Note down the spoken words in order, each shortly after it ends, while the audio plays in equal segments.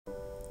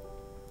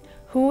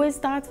Who is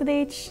Thoughts with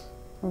H?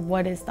 Or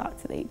what is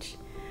Thoughts with H?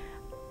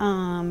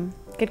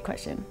 Good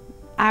question.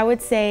 I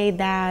would say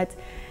that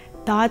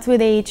Thoughts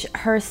with H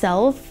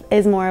herself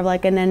is more of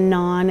like an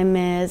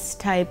anonymous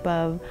type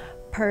of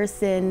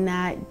person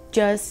that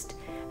just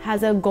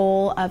has a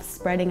goal of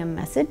spreading a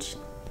message.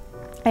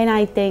 And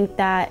I think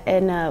that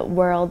in a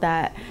world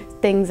that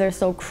things are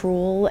so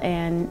cruel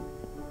and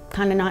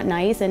kind of not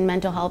nice and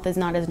mental health is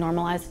not as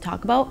normalized to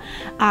talk about,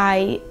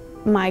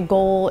 my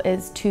goal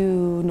is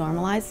to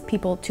normalize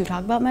people to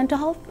talk about mental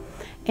health.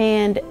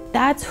 And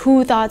that's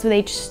who Thoughts with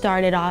H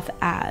started off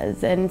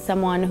as, and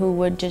someone who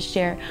would just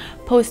share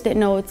post-it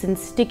notes and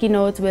sticky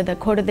notes with a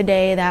quote of the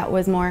day that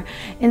was more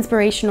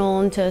inspirational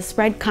and to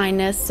spread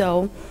kindness.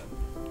 So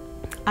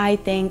I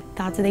think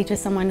Thoughts with H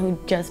is someone who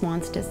just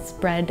wants to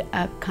spread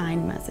a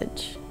kind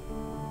message.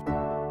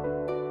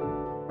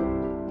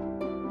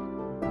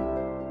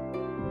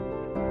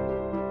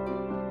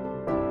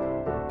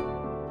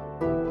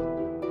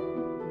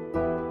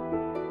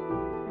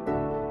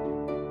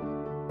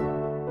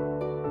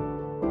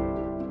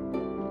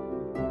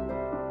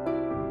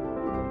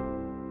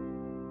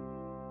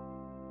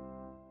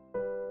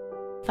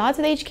 Thoughts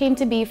with H came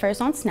to be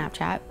first on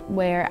Snapchat,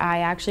 where I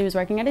actually was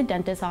working at a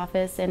dentist's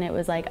office and it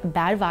was like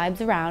bad vibes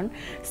around.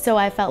 So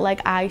I felt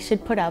like I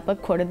should put up a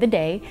quote of the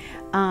day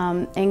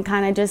and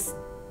kind of just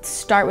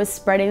start with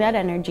spreading that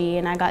energy.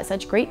 And I got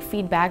such great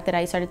feedback that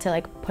I started to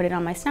like put it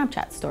on my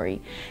Snapchat story.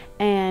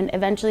 And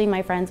eventually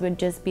my friends would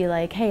just be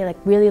like, hey, like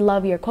really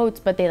love your quotes,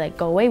 but they like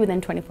go away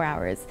within 24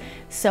 hours.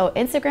 So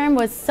Instagram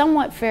was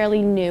somewhat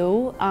fairly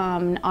new.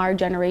 Our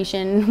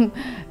generation,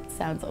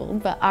 sounds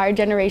old, but our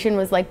generation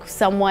was like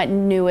somewhat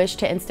newish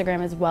to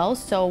Instagram as well.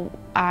 So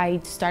I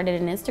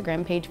started an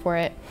Instagram page for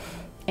it.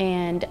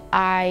 And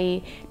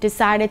I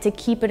decided to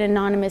keep it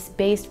anonymous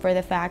based for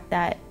the fact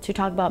that to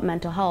talk about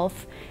mental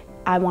health,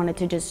 I wanted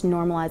to just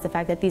normalize the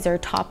fact that these are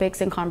topics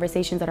and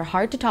conversations that are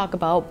hard to talk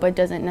about, but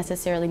doesn't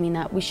necessarily mean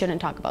that we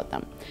shouldn't talk about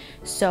them.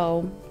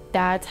 So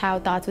that's how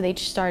Thoughts with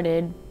H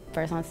started,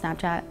 first on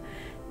Snapchat,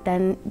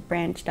 then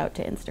branched out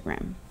to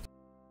Instagram.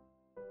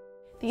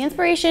 The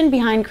inspiration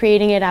behind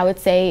creating it, I would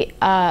say,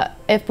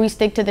 if we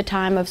stick to the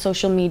time of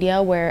social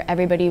media where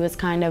everybody was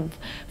kind of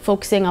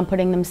focusing on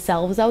putting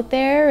themselves out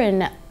there,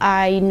 and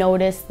I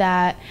noticed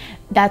that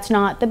that's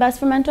not the best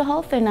for mental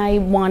health, and I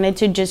wanted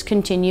to just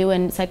continue,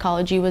 and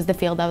psychology was the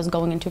field I was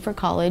going into for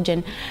college,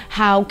 and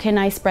how can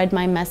I spread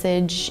my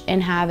message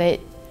and have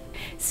it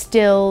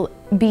still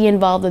be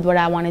involved with what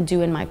I want to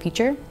do in my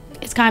future.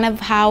 It's kind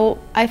of how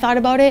I thought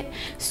about it.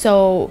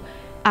 So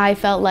I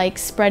felt like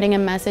spreading a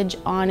message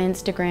on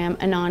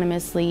Instagram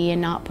anonymously and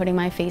not putting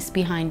my face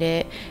behind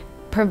it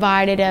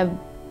provided a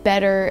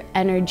better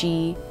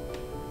energy,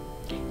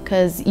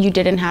 because you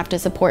didn't have to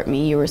support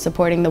me, you were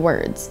supporting the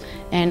words.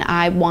 And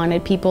I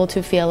wanted people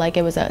to feel like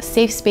it was a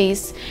safe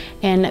space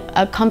and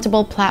a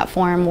comfortable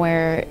platform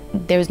where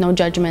there's no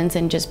judgments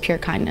and just pure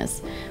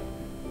kindness.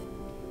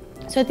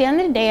 So at the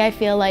end of the day, I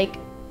feel like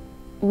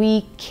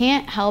we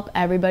can't help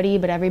everybody,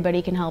 but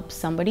everybody can help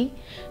somebody.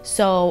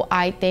 So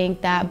I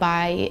think that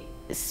by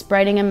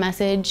spreading a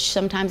message,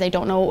 sometimes I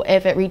don't know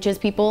if it reaches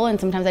people, and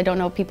sometimes I don't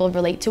know if people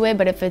relate to it,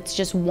 but if it's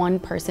just one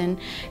person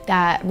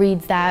that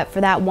reads that for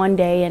that one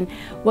day, and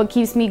what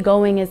keeps me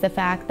going is the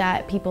fact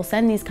that people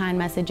send these kind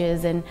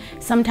messages, and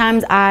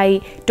sometimes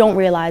I don't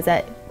realize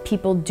that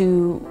people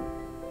do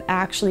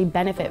actually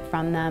benefit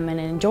from them and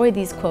enjoy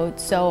these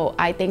quotes. So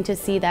I think to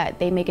see that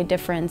they make a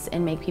difference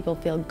and make people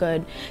feel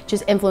good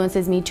just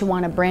influences me to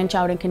want to branch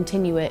out and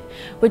continue it,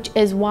 which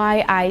is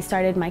why I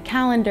started my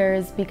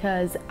calendars,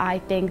 because I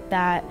think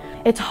that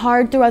it's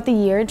hard throughout the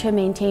year to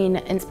maintain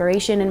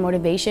inspiration and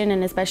motivation,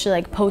 and especially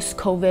like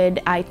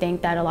post-COVID, I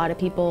think that a lot of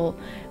people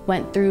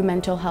went through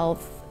mental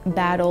health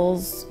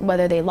battles,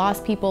 whether they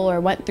lost people or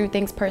went through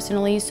things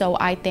personally. So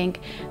I think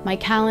my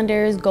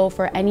calendars go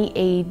for any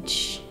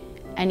age,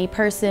 any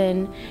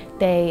person.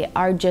 They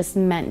are just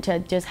meant to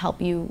just help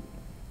you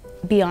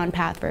be on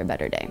path for a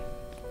better day.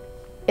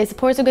 It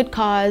supports a good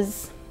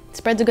cause,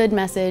 spreads a good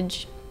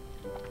message,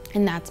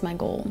 and that's my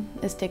goal,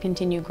 is to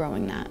continue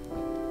growing that.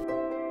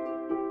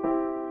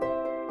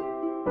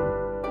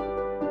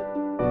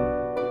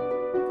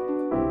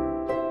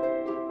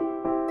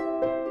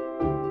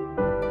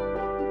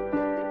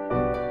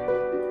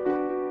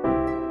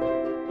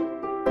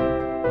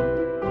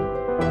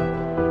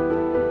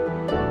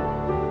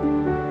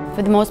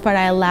 For the most part,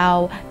 I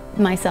allow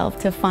myself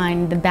to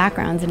find the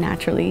backgrounds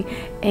naturally,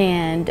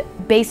 and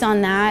based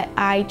on that,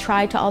 I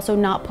try to also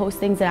not post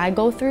things that I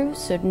go through,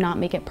 so not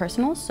make it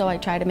personal. So I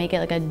try to make it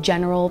like a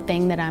general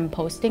thing that I'm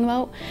posting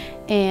about,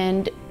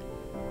 and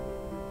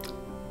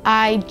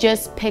I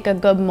just pick a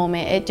good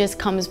moment. It just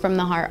comes from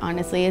the heart,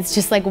 honestly. It's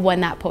just like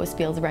when that post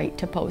feels right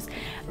to post.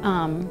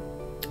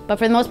 But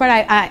for the most part,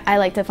 I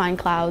like to find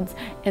clouds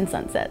and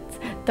sunsets.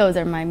 Those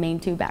are my main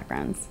two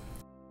backgrounds.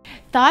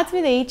 Thoughts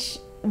with H,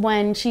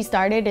 when she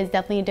started, is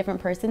definitely a different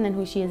person than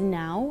who she is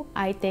now.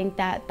 I think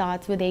that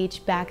Thoughts with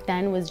H back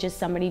then was just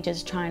somebody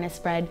just trying to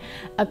spread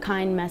a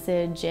kind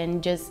message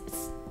and just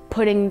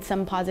putting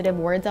some positive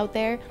words out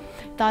there.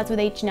 Thoughts with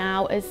H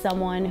now is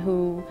someone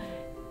who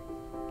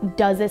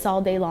does this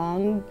all day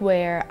long,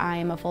 where I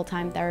am a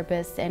full-time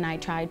therapist and I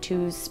try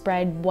to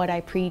spread what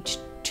I preach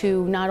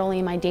to not only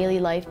in my daily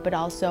life but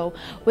also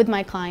with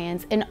my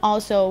clients. And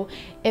also,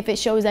 if it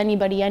shows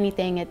anybody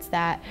anything, it's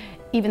that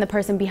even the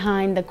person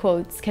behind the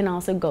quotes can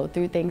also go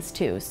through things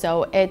too.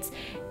 So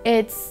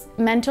it's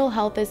mental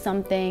health is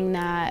something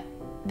that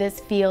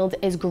this field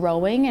is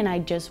growing, and I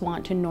just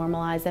want to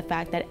normalize the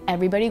fact that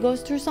everybody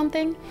goes through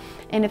something.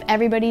 And if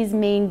everybody's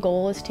main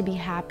goal is to be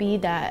happy,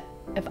 that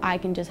if I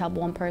can just help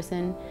one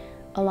person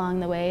along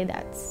the way,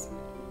 that's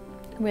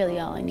really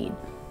all I need.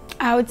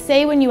 I would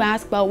say when you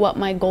ask about what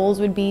my goals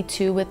would be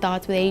too with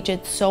Thoughts with H,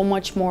 it's so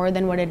much more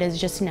than what it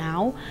is just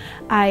now.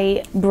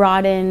 I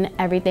broaden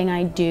everything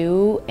I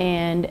do,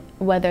 and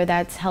whether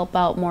that's help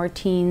out more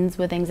teens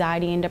with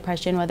anxiety and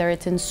depression, whether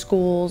it's in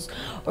schools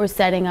or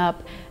setting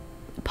up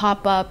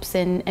pop-ups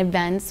and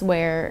events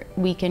where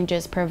we can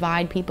just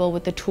provide people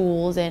with the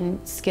tools and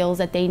skills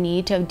that they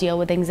need to deal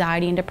with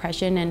anxiety and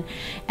depression and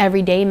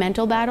everyday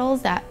mental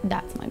battles,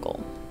 that's my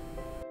goal.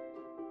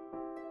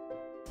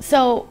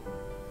 So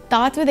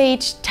Thoughts with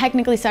H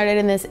technically started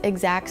in this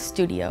exact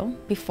studio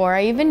before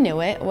I even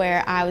knew it,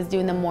 where I was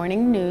doing the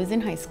morning news in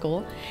high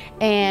school.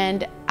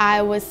 And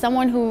I was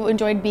someone who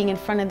enjoyed being in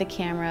front of the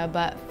camera,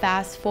 but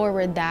fast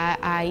forward that,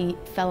 I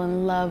fell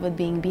in love with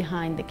being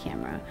behind the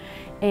camera.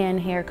 And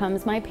here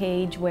comes my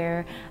page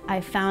where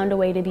I found a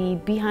way to be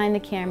behind the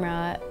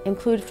camera,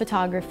 include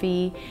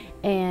photography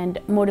and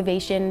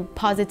motivation,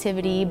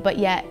 positivity, but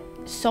yet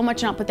so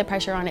much not put the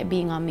pressure on it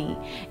being on me.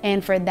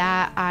 And for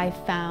that, I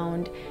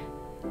found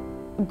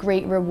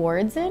great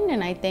rewards in,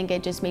 and I think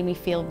it just made me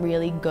feel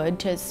really good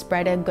to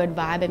spread a good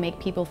vibe and make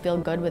people feel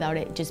good without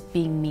it just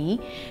being me.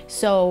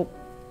 So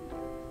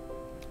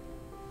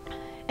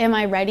am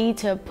I ready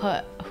to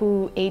put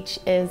who H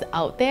is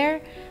out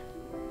there?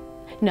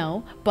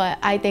 No, but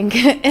I think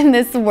in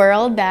this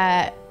world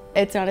that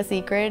it's not a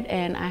secret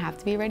and I have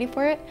to be ready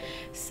for it.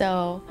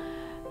 So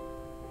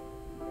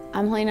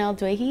I'm Helena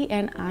Thoughtswithh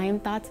and I am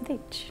Thoughts with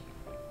H.